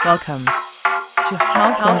Welcome to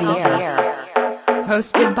House in the Air,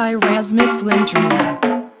 hosted by Rasmus Lindgren. It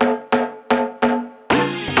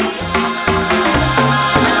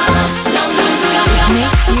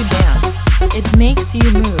makes you dance, it makes you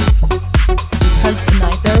move, because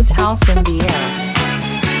tonight there's House in the Air.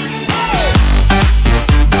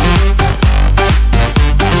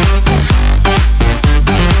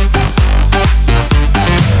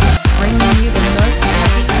 Bringing you the most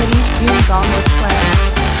heavy-hitting tunes on the planet.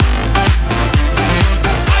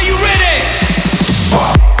 Are you ready?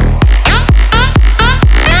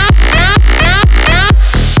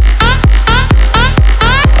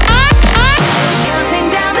 Counting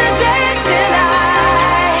down the days till I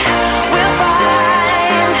will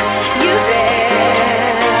find you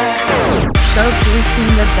there.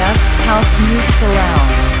 Showcasing the best house music around.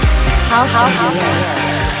 House in the Air.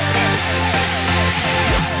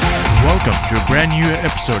 Welcome to a brand new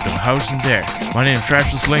episode of House in There. My name is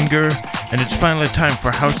Rasmus Linger, and it's finally time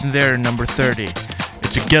for House in There number 30.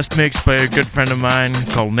 It's a guest mix by a good friend of mine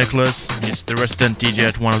called Nicholas. He's the resident DJ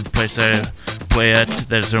at one of the places I play at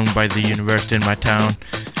that is owned by the university in my town.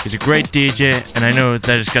 He's a great DJ, and I know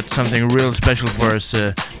that he's got something real special for us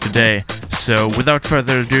today. So without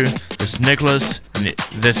further ado, this is Nicholas, and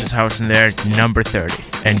this is House in There number 30.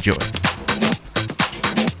 Enjoy.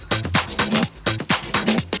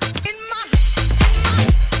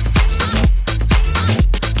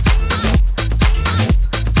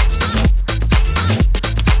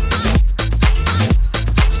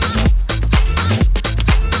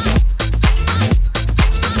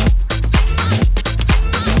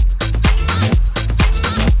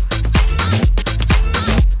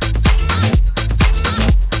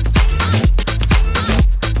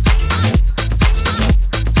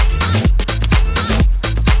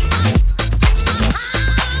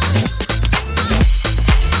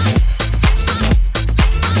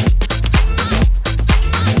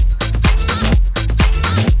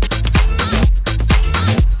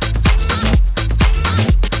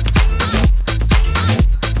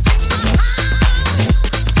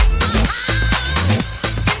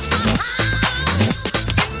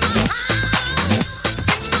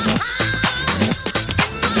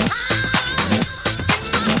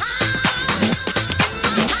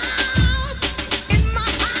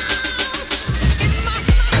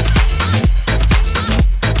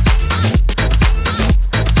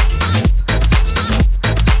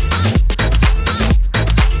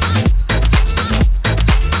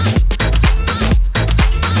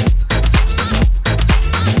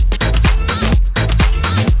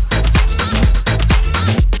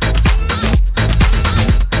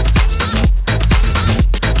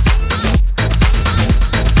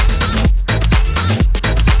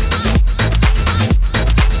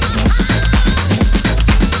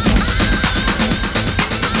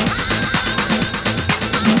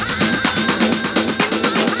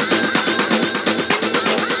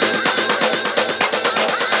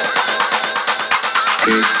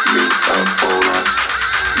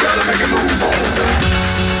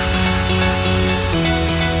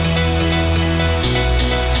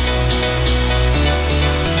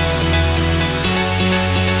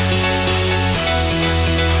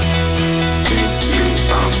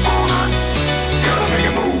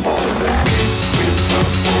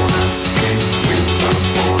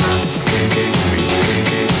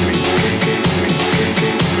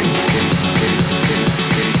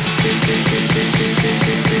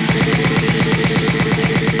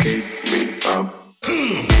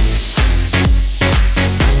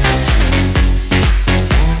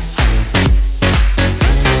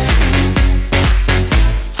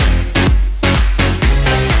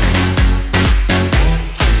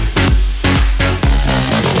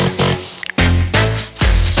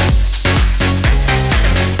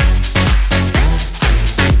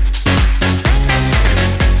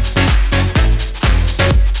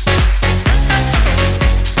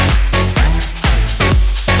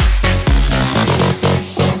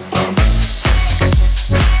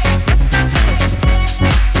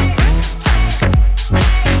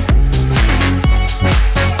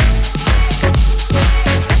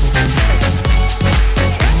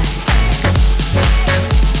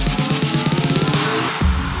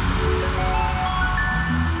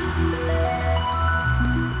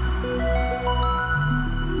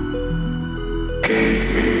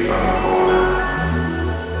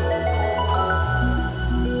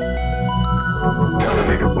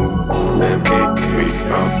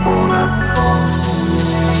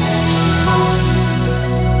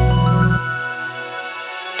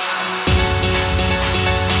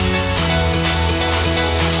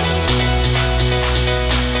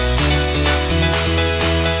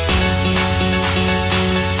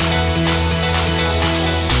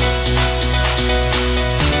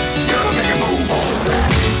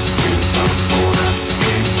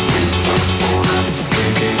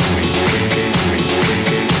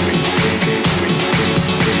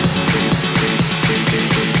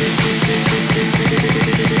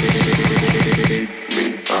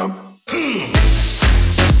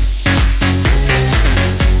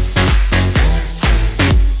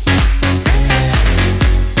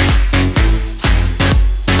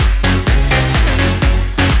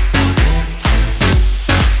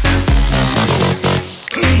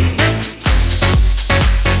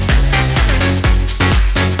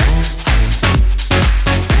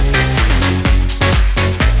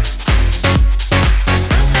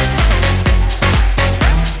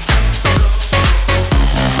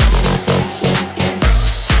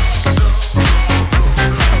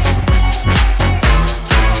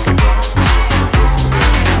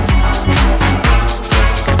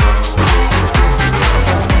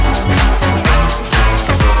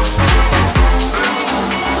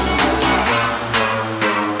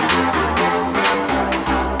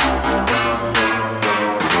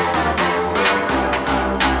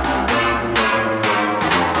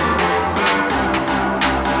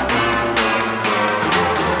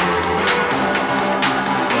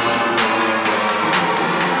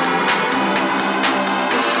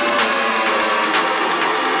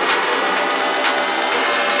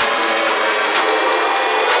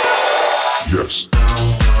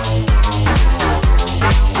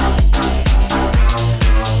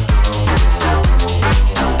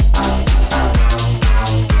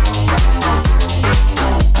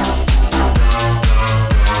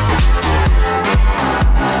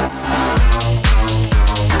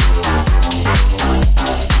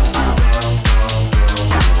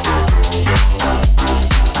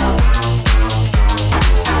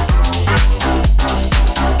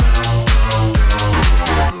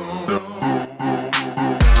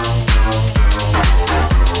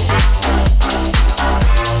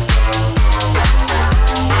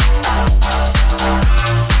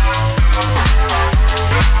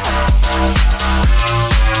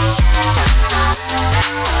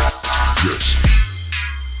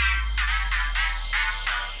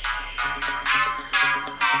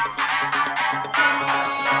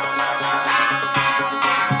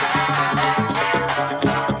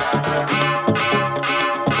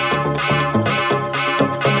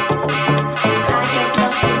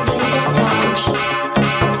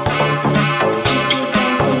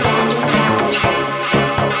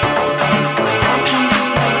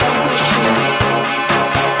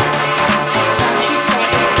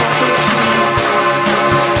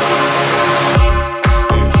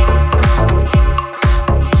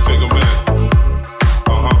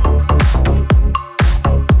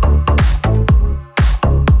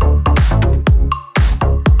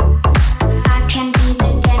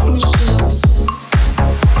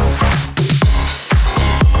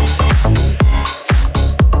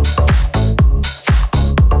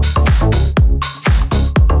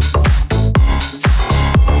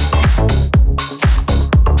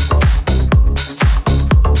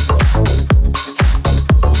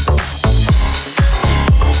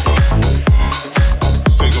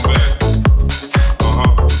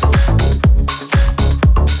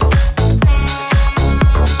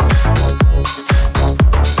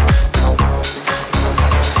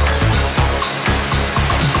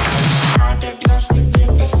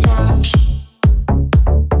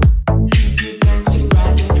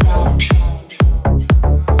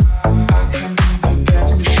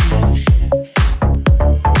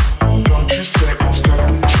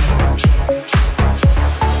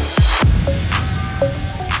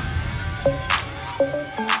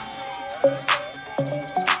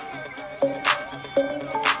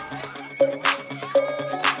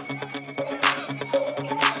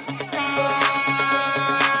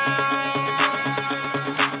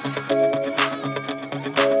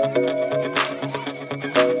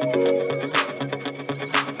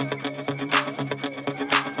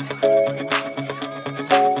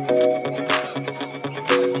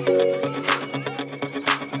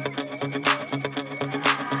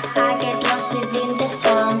 I get lost within the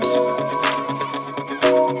sound.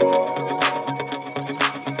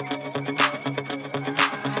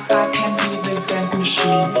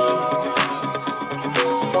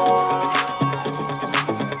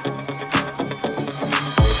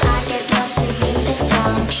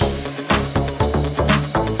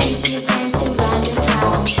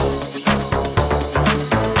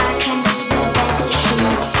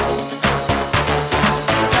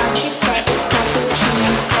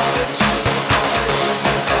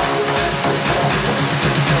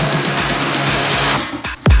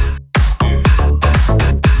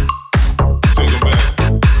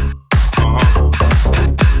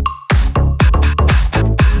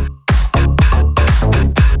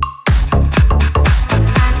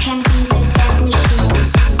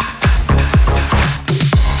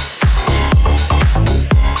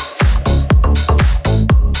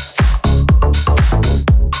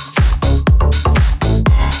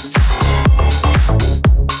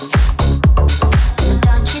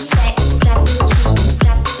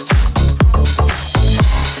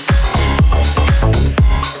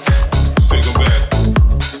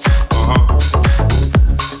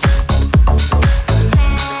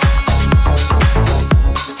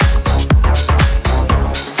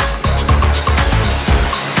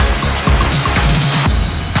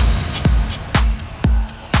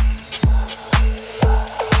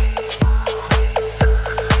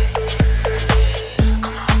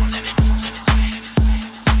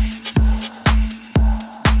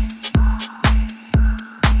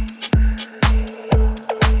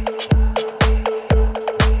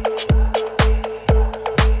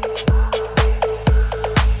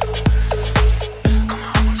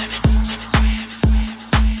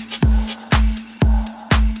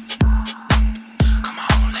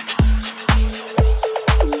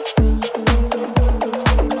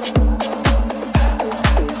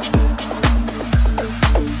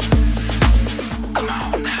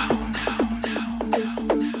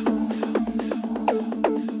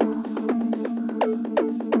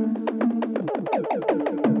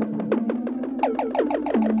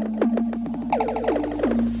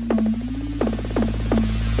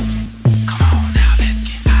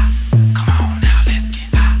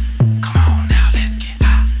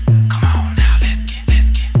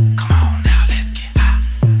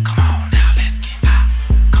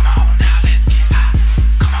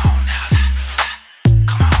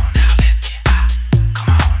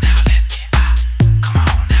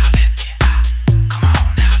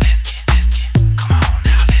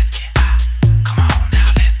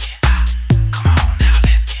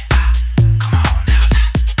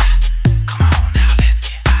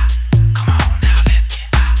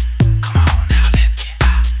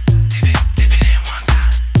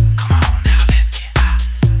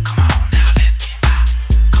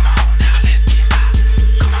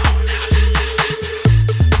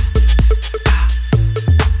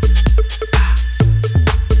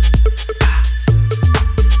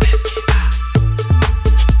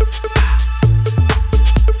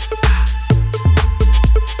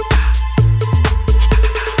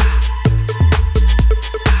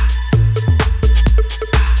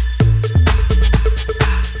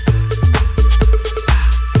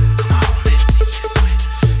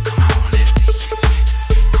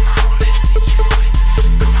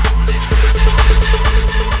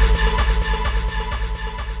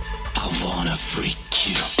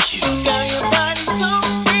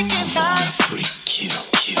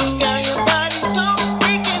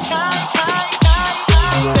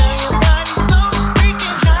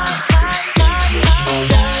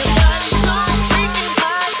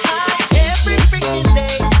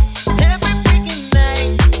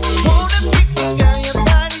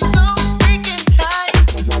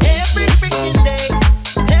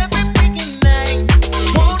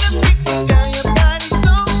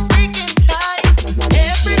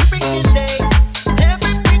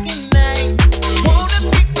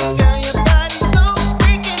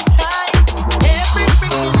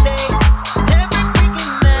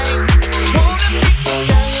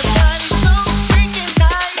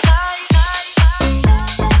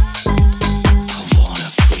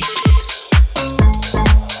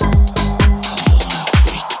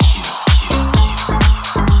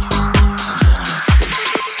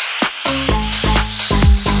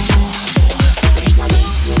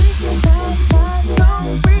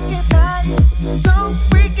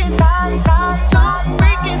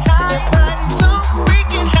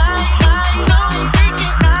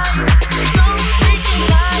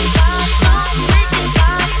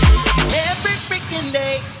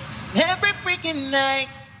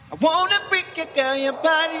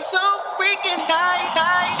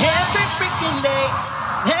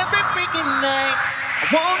 night. I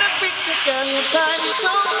wanna freak the girl, your body so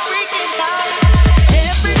freaking tight.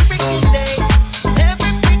 Every freaking day,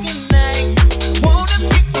 every freaking night. Wanna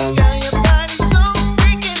freak the girl, your body so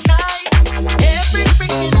freaking tight. Every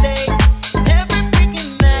freaking day, every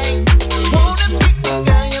freaking night. Wanna freak the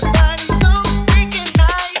girl, your body so freaking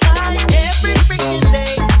tight, tight. Every freaking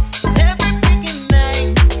day, every freaking night.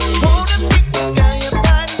 Wanna freak the girl, your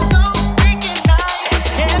body so freaking tight.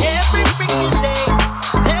 Every freaking day,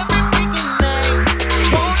 every freaking night.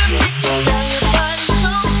 Wanna freak the girl, your body so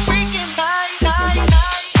freaking tight, tight,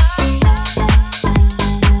 tight.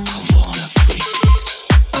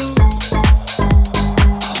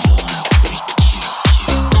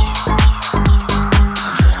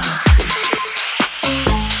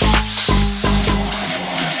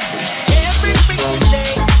 Every freaking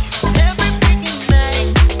day, every freaking night.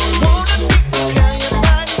 Wanna freak the girl, your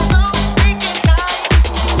body so freaking tight.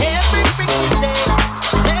 Every freaking day,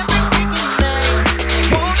 every freaking night.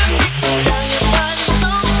 Wanna freak the girl, your body so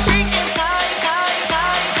freaking tight, tight,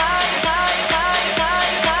 tight, tight, tight,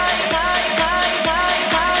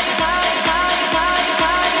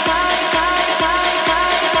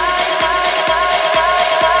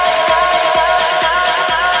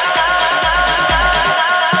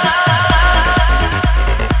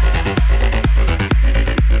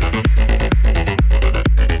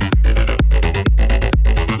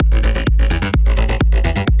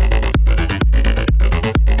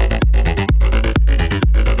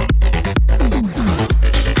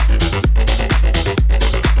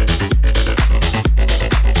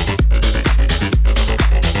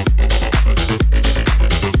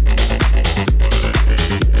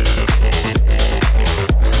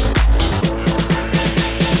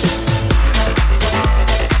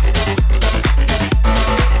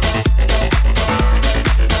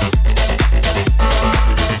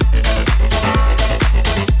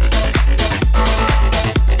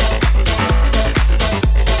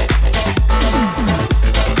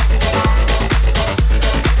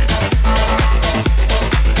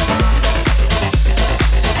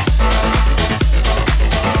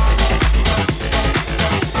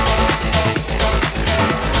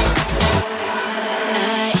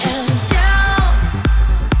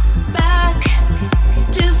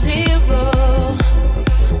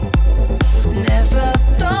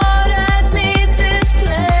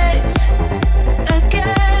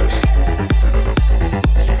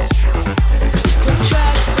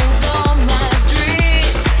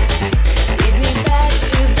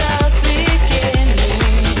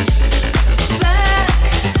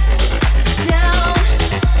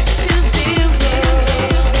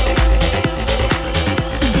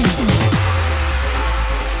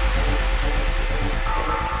 tight, tight,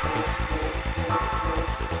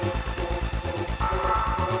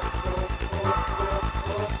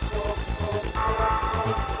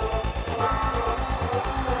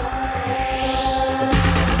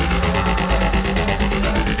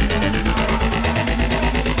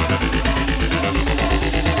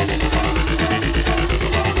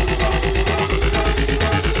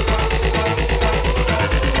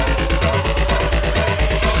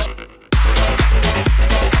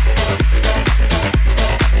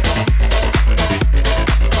 tight,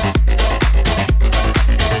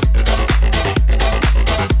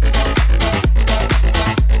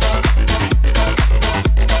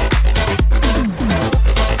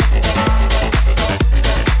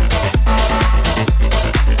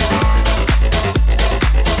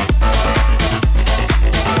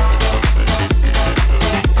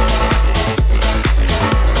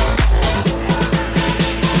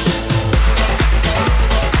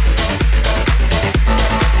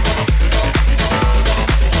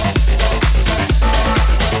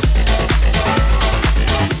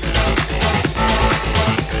 tight,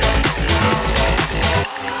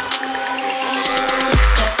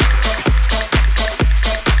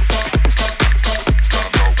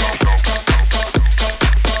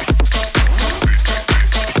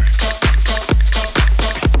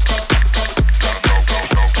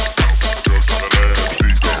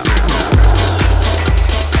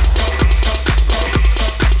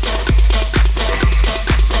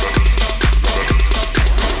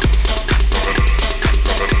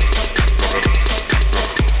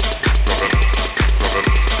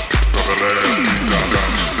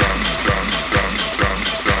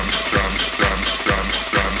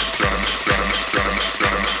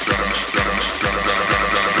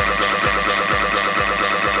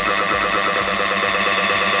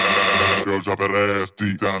 drop that ass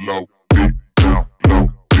deep down low, deep down low,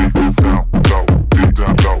 deep down low, deep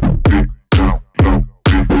down low, deep down low,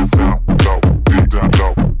 deep down low, deep down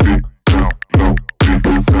low, deep down low,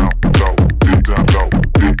 deep down low.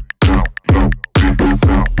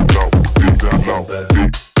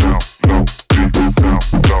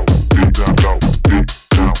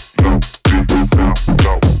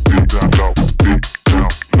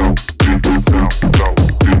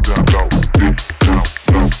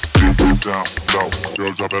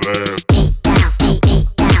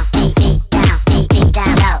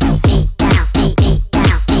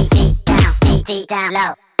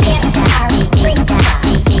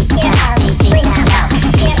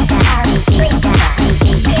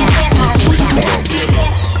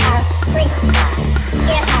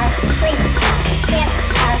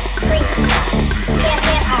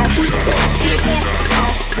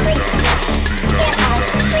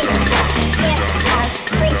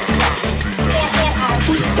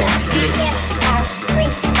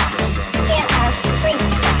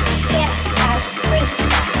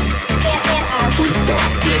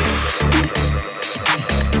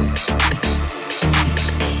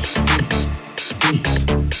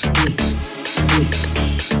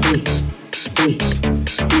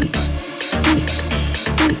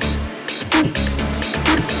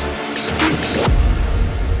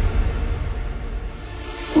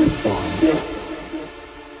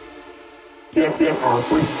 Get our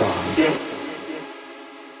freak on.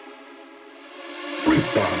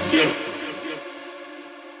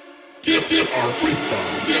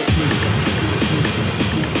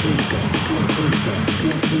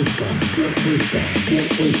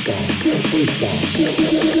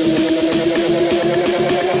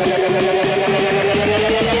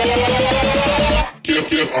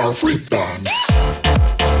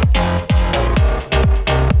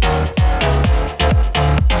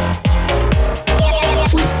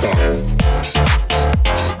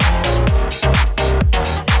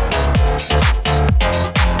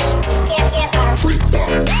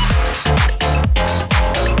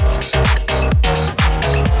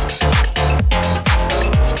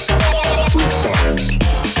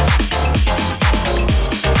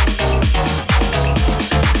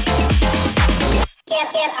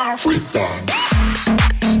 Freak on.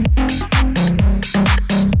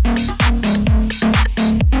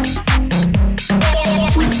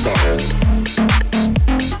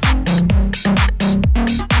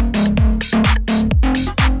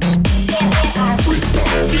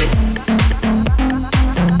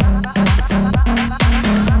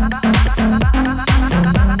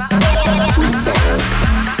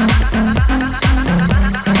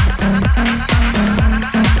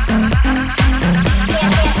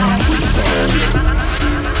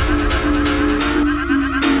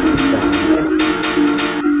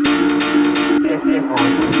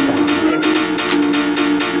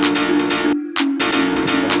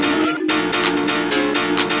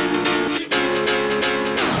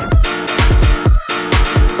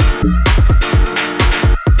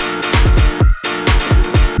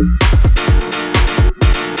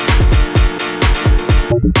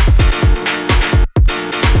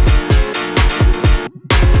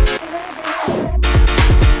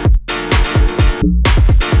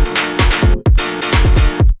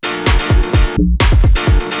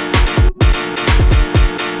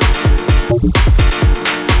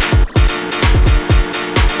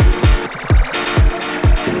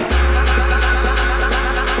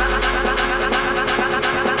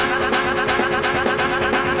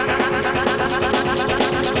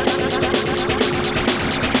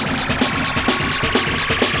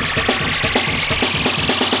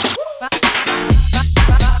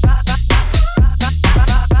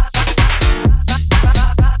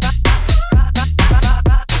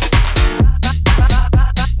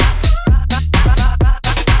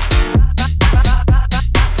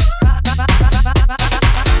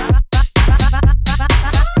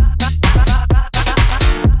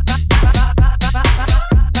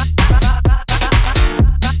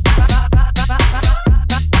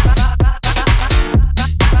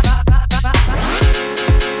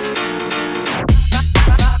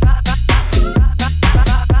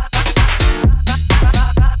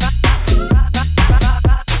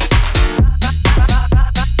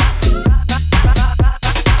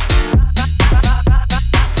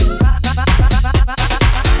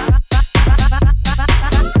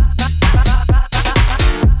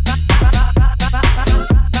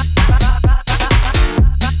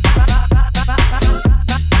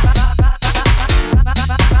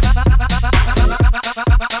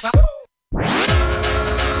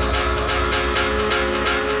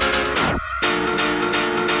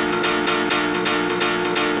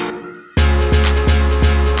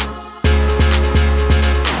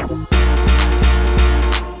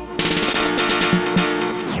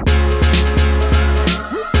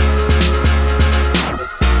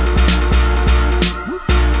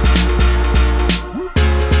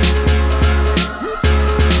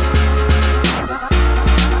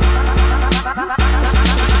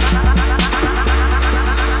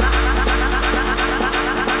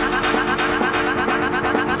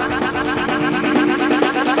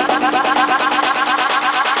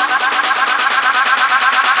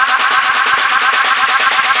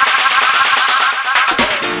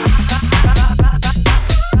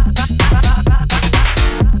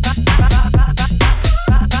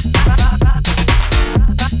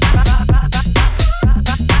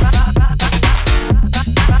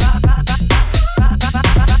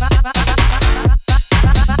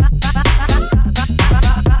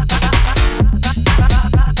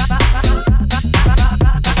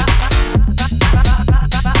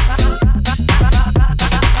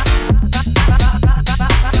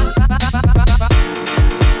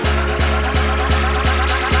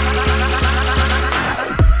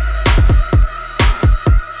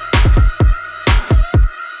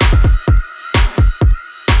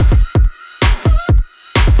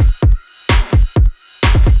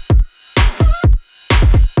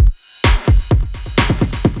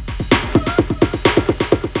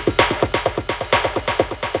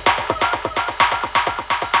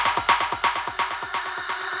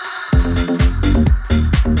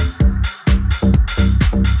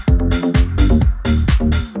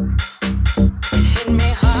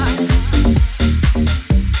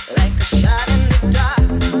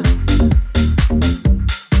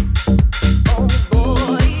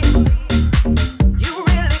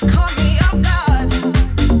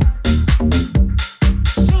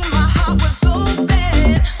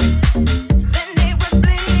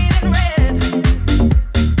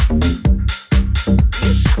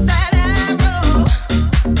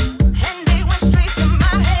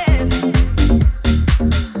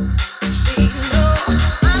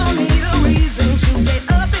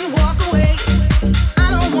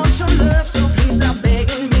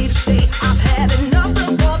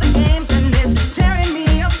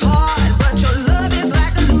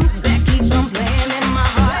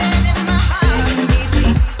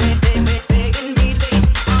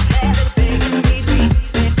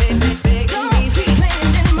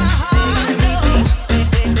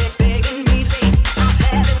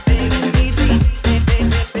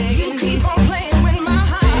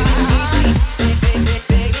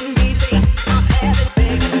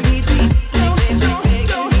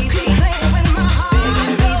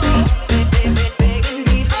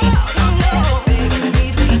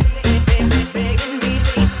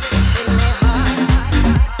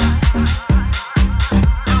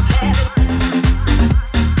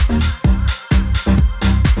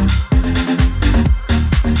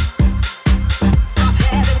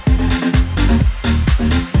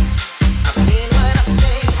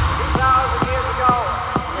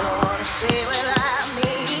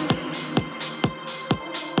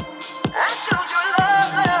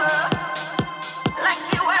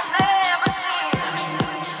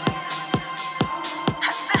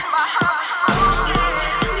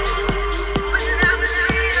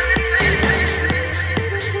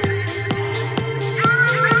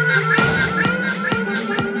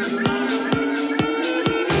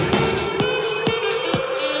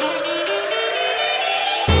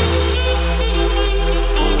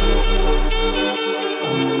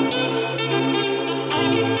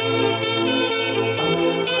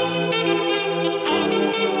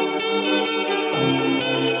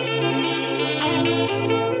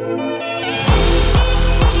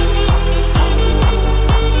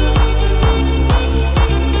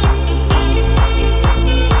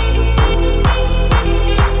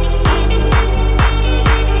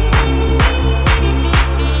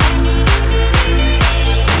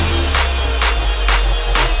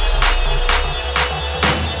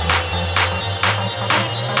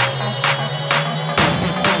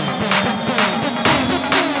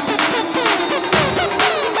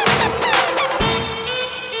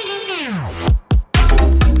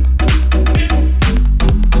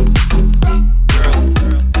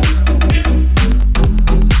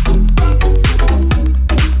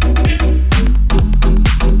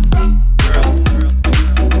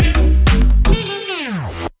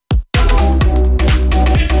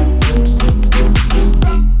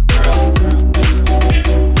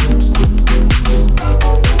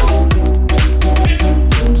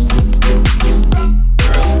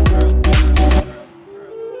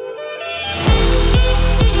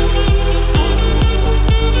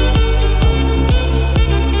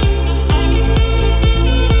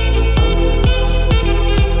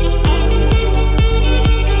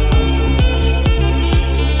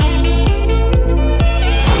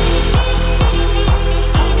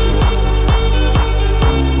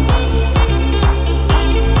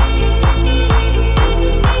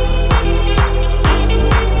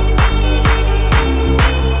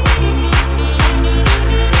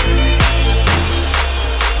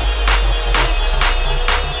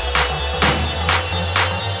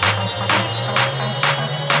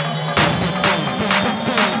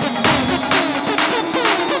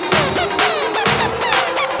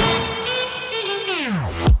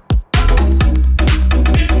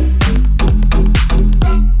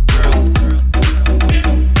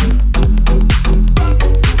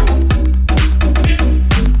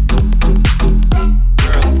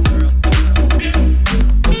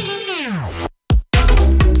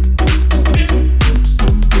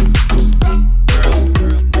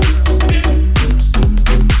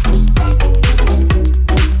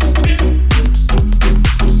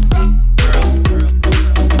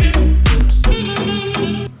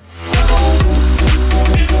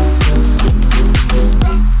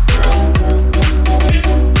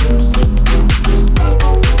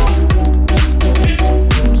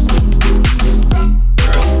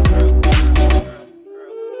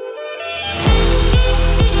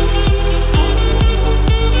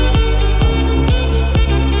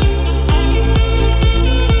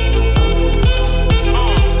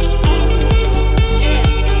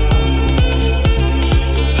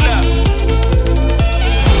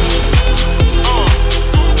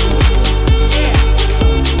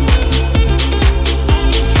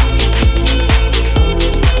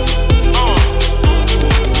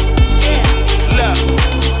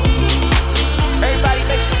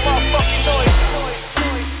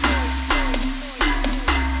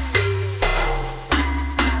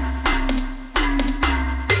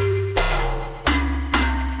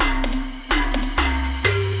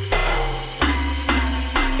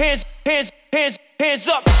 hands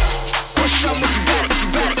up. Push up if you back, if you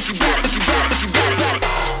back, if you back, if you back, if you back, back.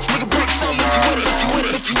 Nigga break some if you with it, if you with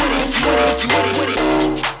it, if you with it, if you with it, if you with it, with it.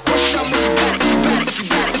 Push up if you back, if you back, if you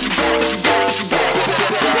back, if you back, if you back, if you back.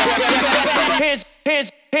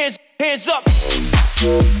 Hands up.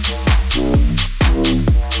 Yeah.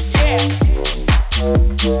 Yeah.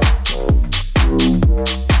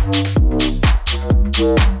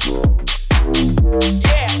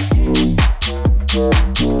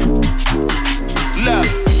 Look.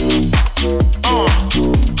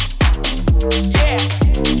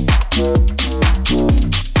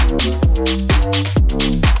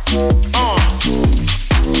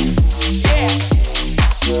 Yeah.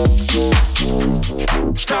 Yeah.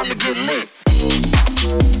 It's time to get lit.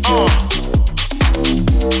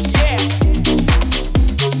 Yeah. Yeah.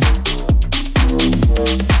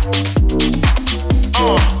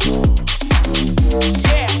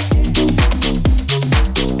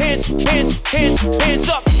 Hands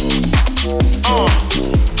up. Yeah.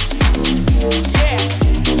 Yeah.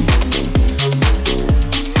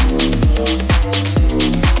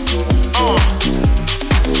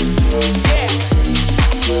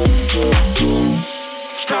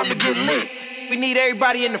 It's time to get lit. We need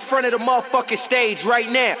everybody in the front of the motherfucking stage right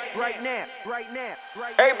now.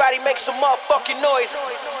 Everybody make some motherfucking noise.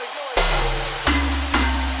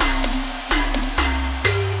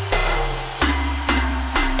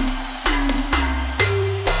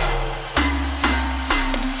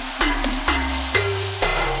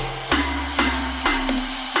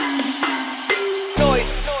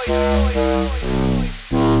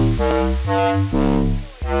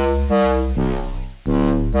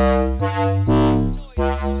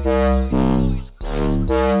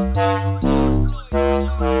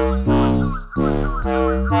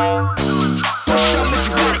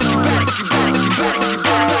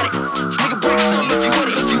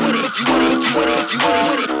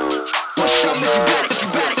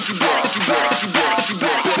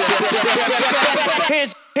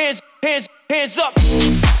 Hands up.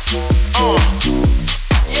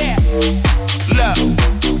 Yeah. Look.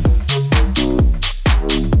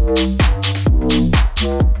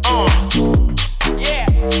 Yeah.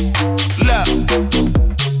 Look.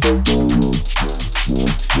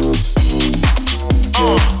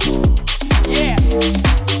 Yeah.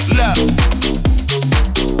 Look.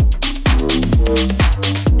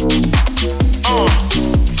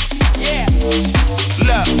 Yeah.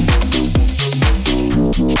 Look.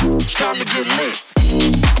 It's time to get lit.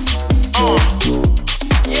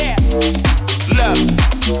 Yeah. Look.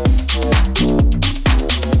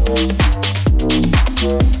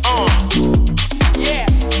 Yeah.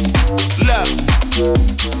 Look.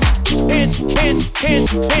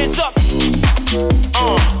 Hands up.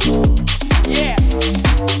 Yeah.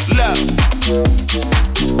 Look. Yeah. Look.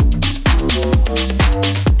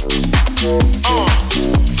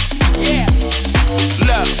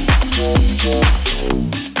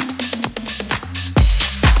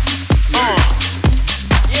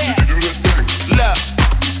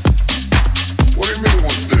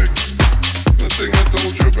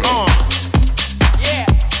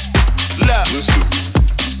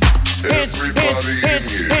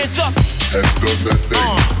 Hands up. Has done that thing.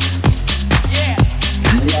 Yeah.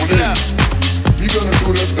 You want it? You gotta do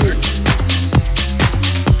that thing.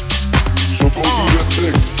 So go do that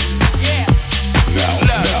thing. Yeah. Now.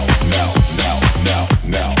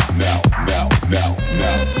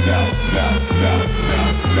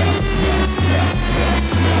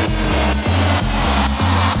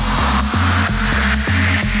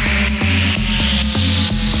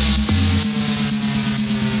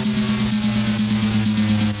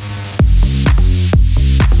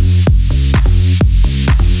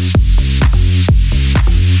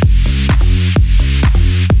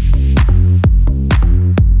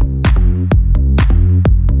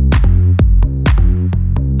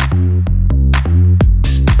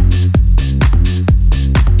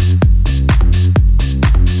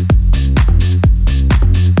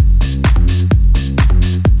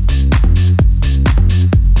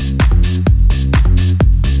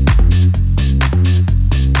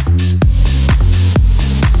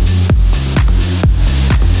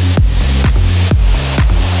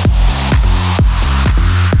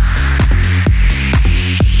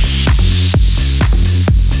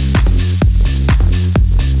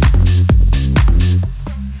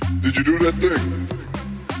 Did you do that thing?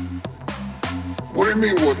 What do you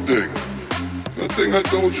mean, what thing? That thing I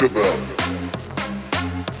told you about.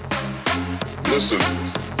 Listen,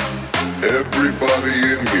 everybody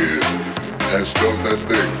in here has done that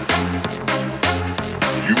thing.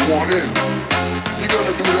 You want in, you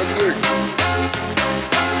gotta do that thing.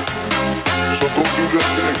 So go do that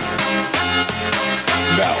thing.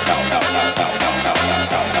 Now.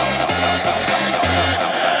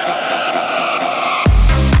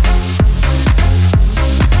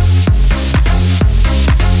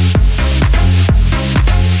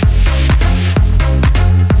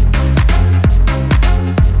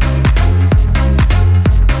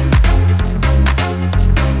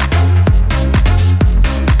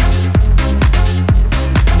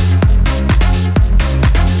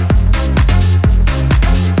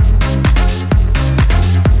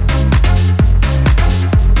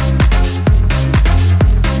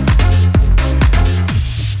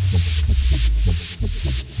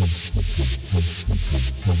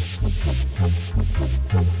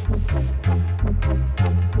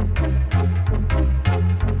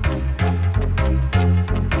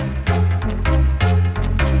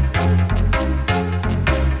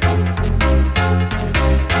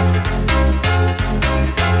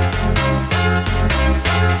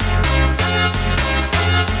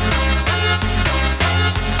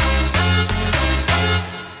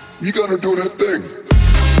 You gotta do that thing.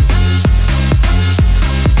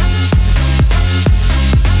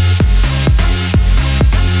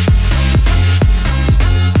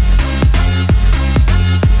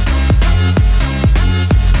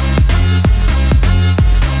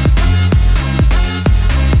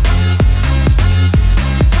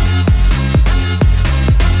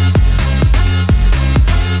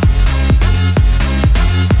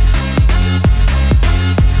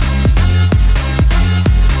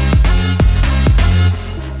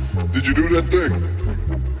 Did you do that thing?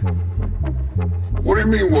 What do you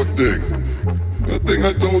mean, what thing? That thing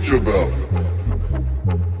I told you about.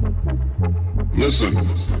 Listen,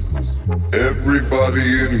 everybody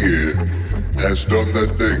in here has done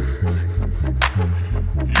that thing.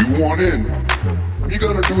 You want in, you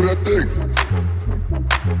gotta do that thing.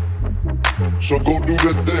 So go do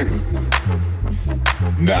that thing.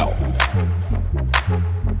 Now.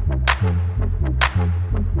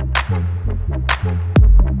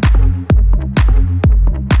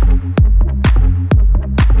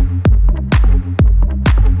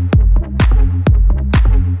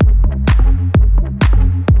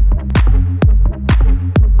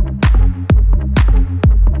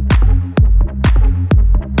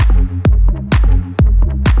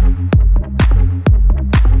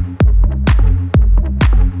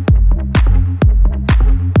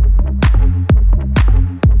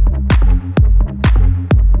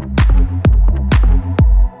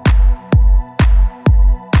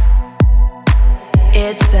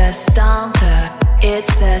 It's a stomper,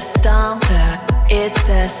 it's a stomper, it's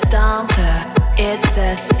a stomper, it's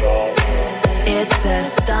a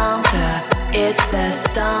stomper, it's a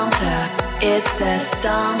stomper, it's a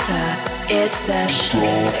stomper, it's a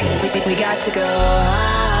stomper. We got to go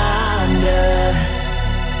under.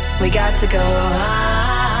 We got to go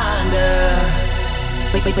under.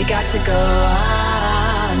 We got to go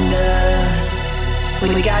under.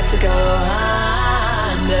 We got to go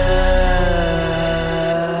under.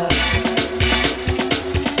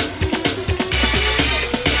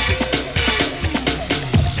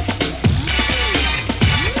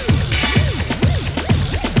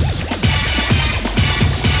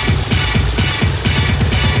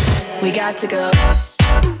 We got to go.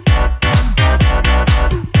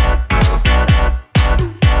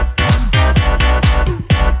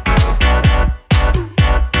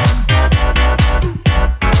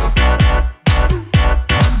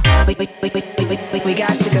 We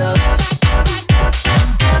got to go.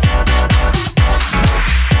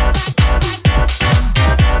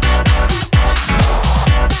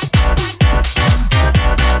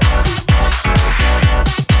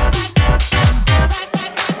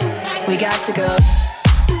 We got to go.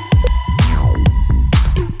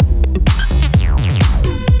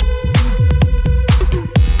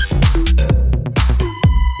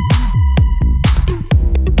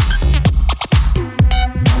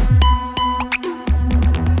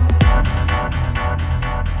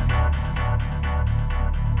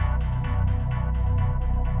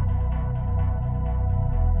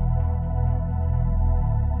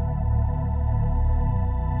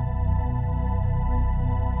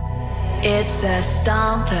 It's a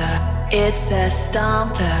stomper, it's a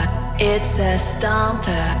stomper, it's a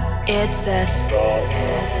stomper, it's a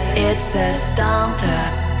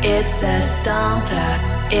stomper, it's a stomper,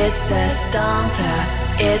 it's a stomper,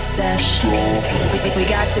 it's a stomper. We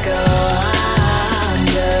got to go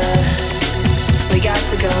under. We got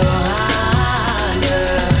to go under.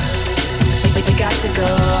 We got to go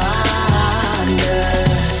under.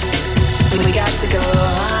 We got to go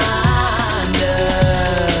under.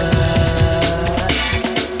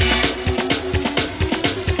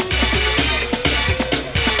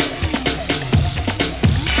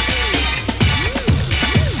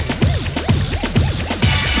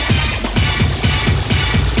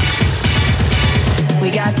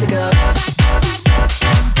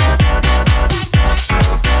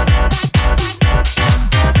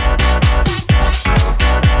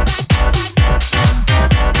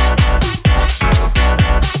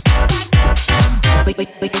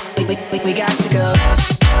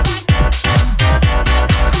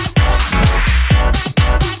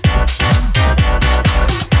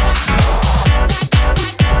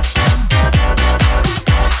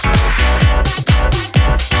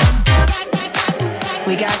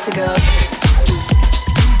 go.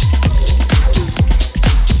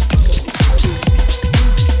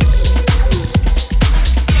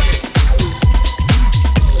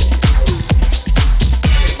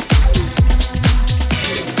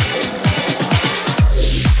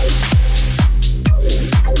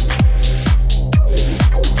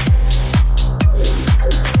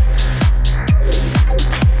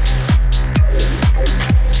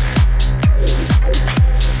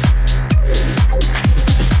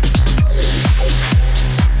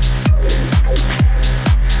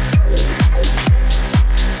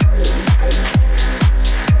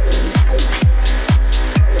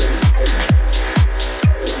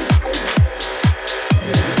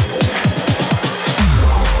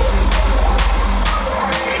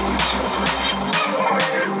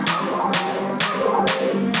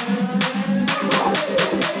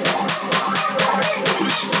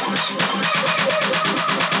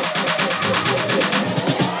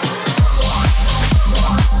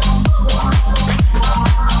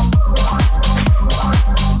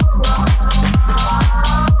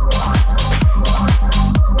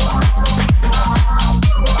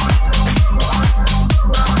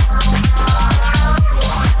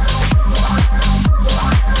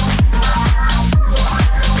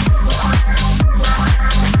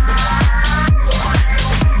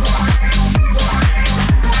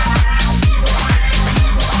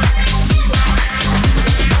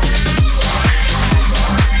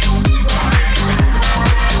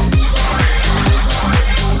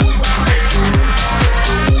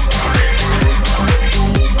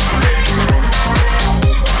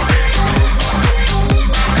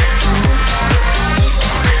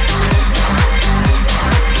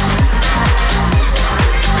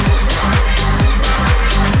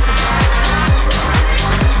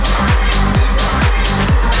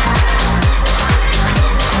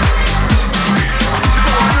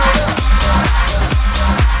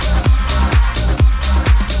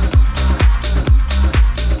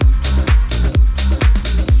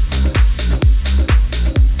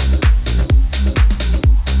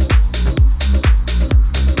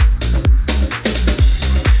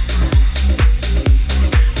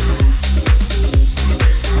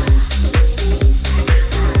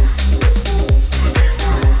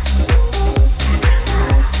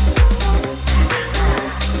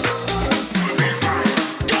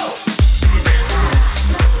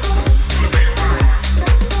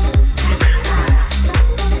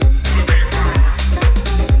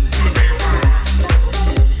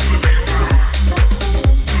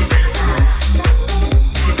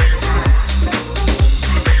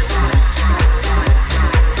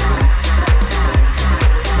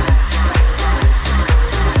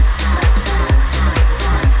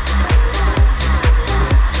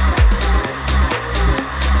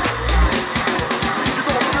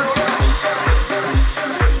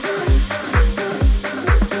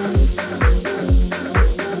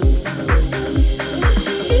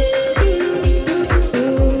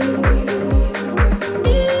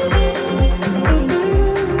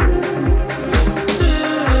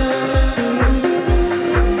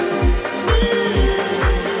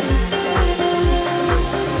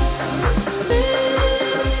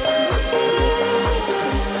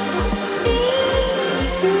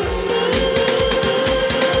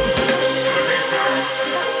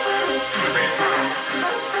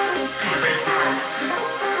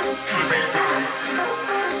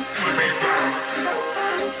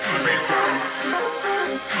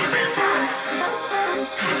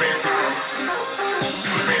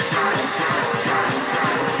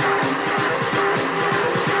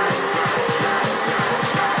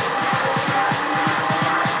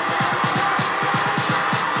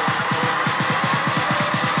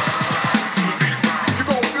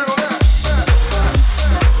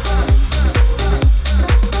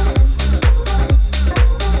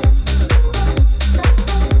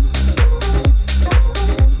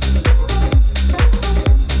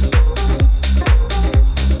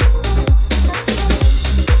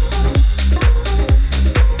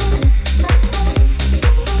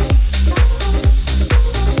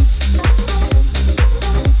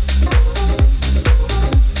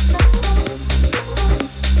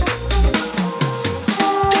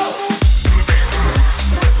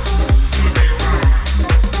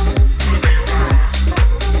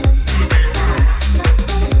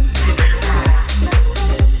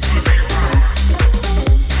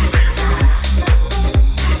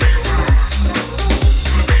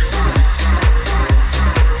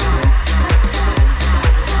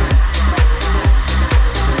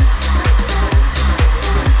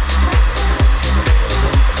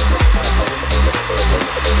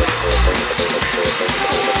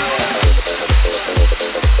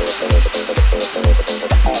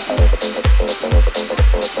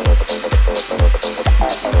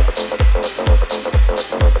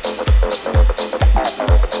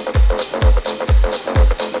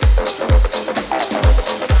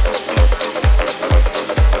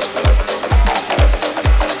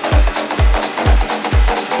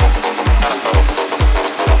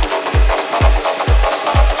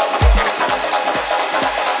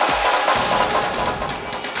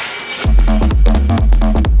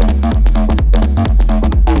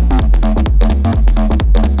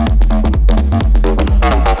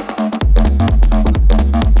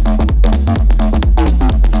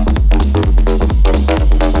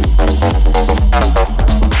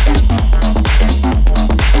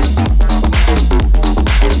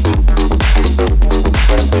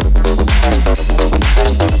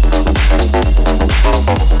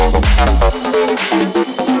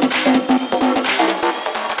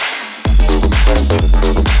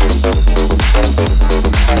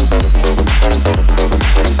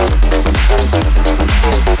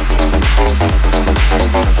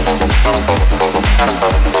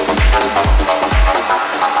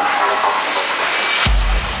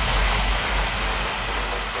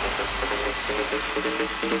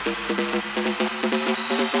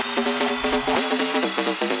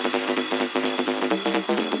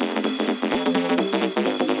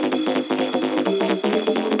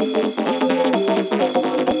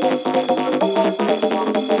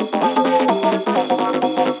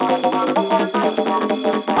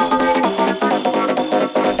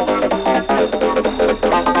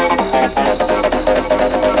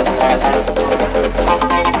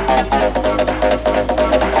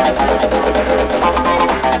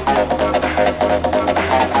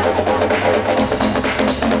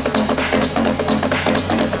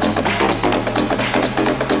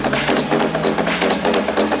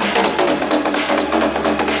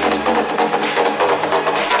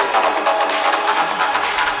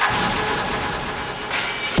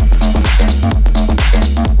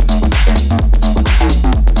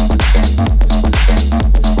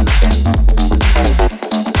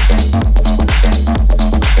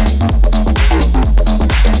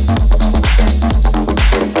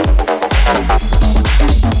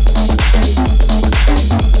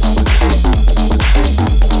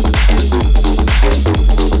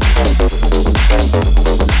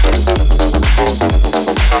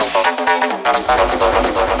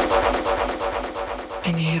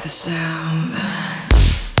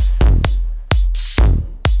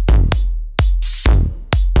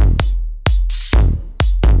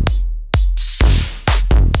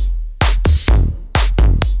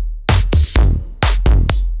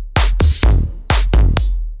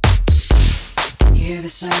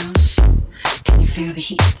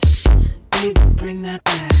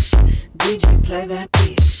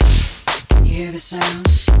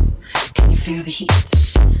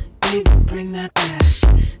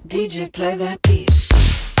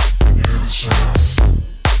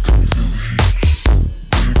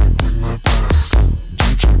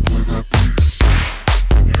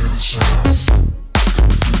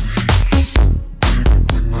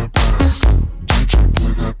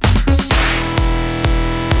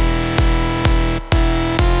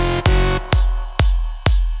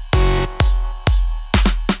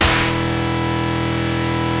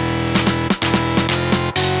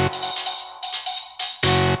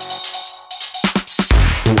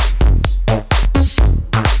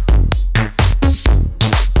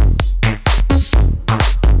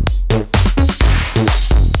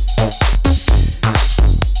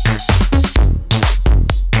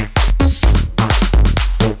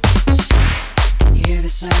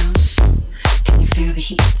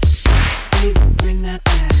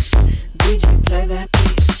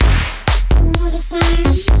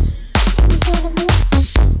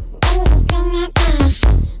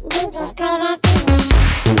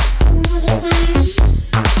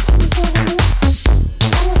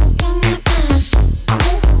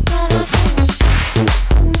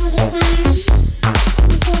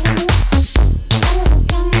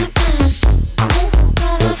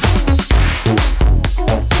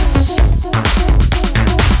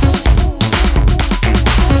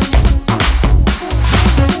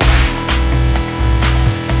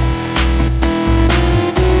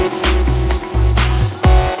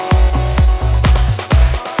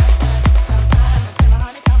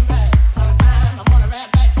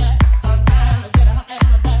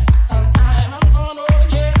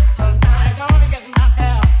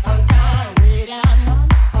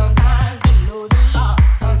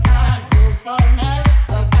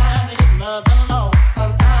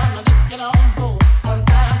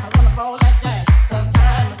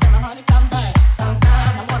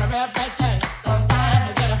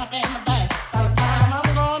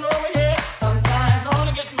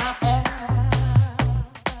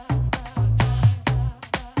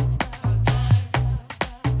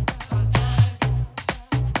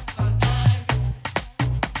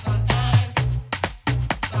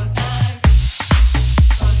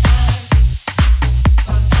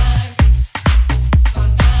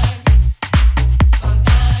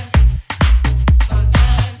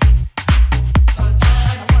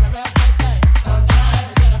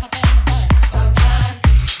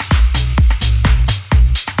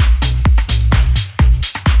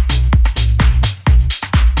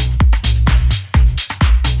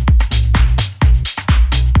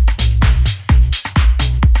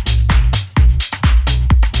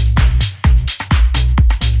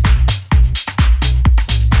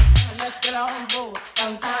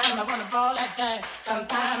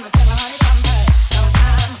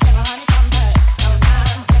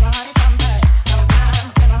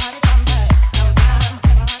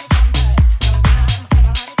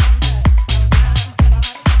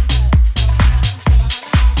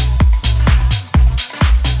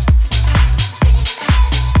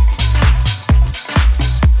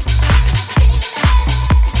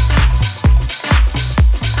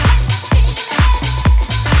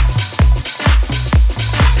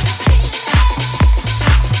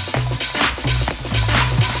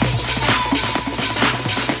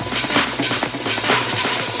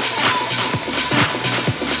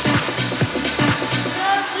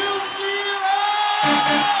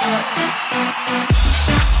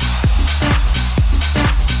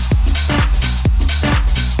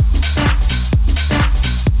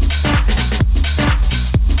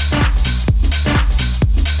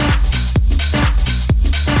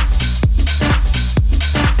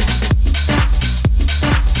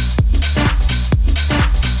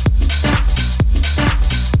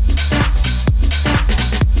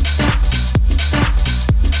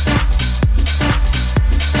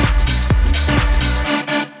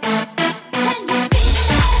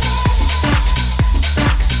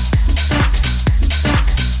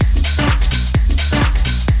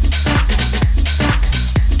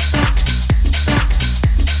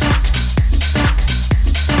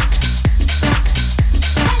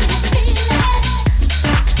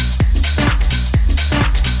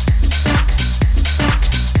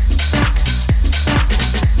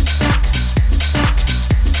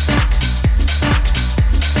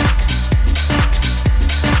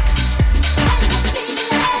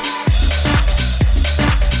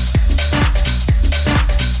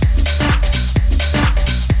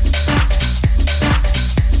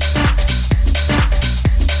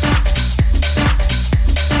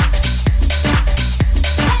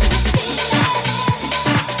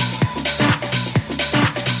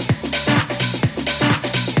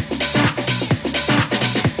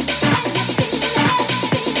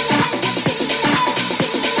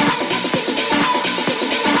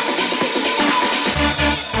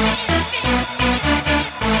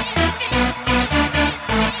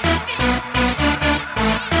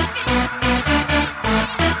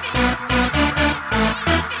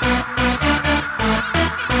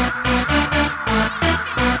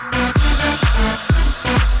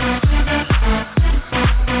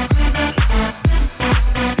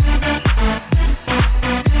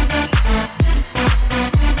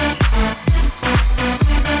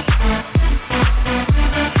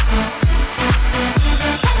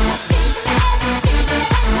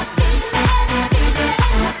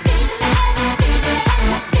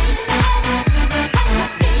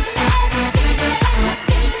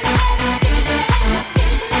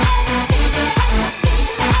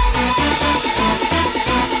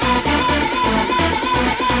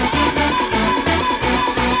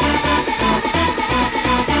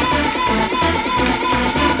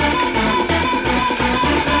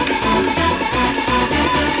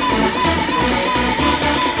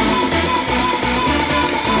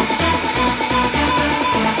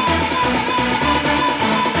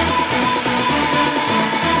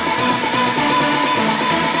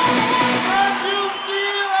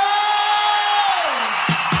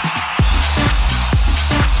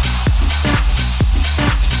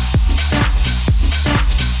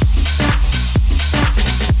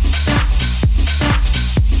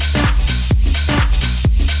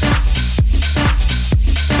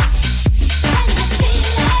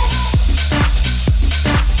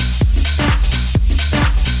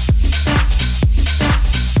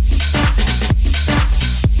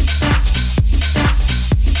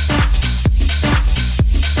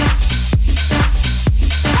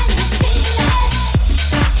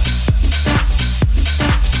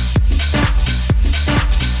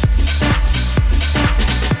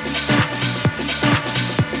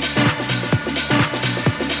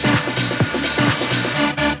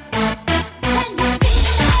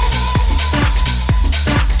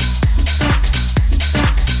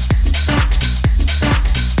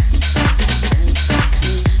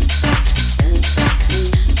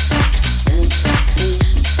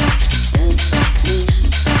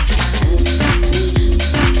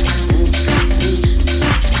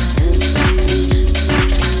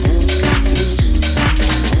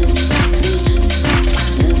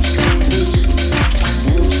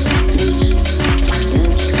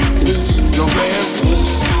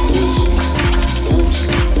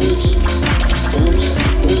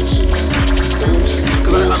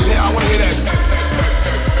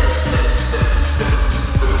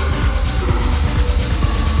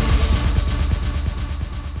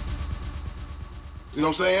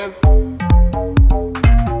 saying?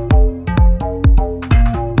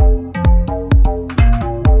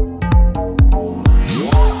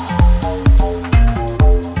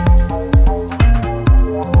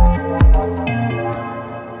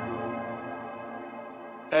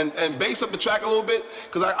 And bass up the track a little bit,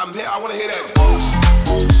 cause I'm here. I want to hear that.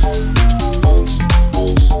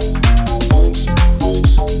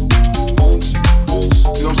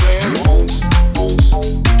 You know what I'm saying?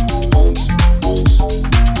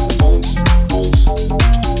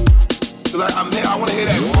 Cause I'm here. I want to hear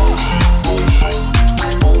that.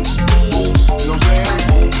 You know what I'm saying?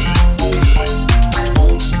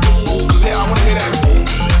 I'm here. I want to hear that.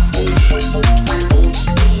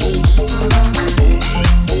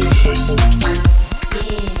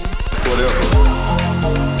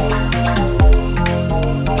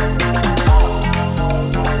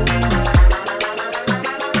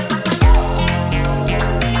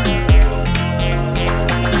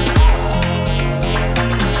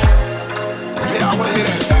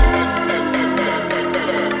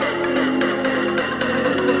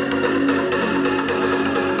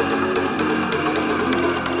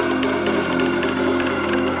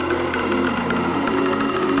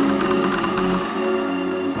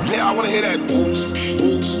 I want to hear that. Oops,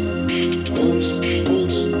 oops, oops, oops, oops,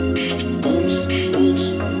 oops, oops,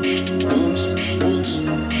 oops, oops,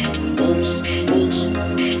 oops, oops,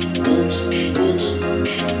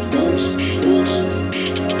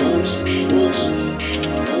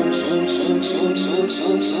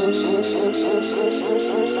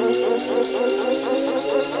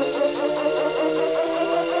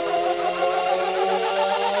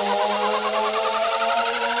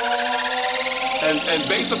 and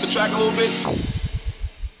bass up the track a little bit,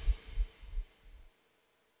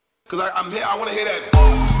 cause I'm here. I want to hear that.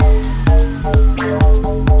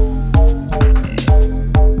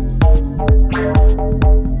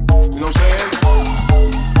 You know what I'm saying?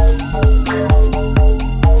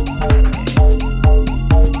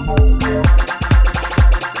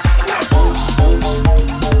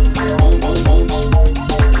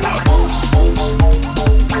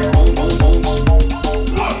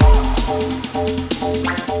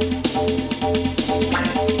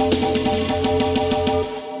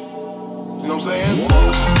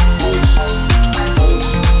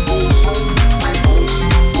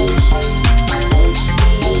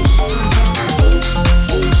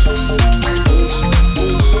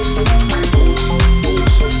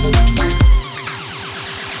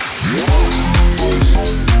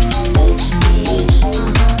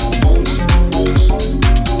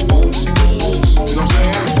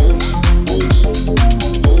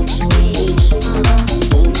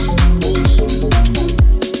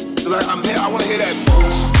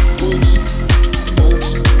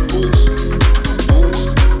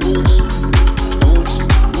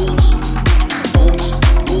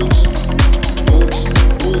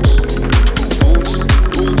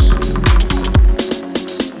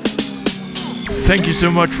 Thank you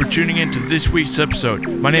so much for tuning in to this week's episode.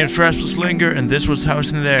 My name is Rasmus Linger, and this was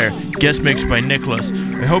House in There, guest mix by Nicholas.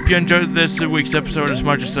 I hope you enjoyed this week's episode as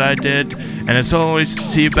much as I did, and as always,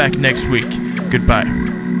 see you back next week. Goodbye.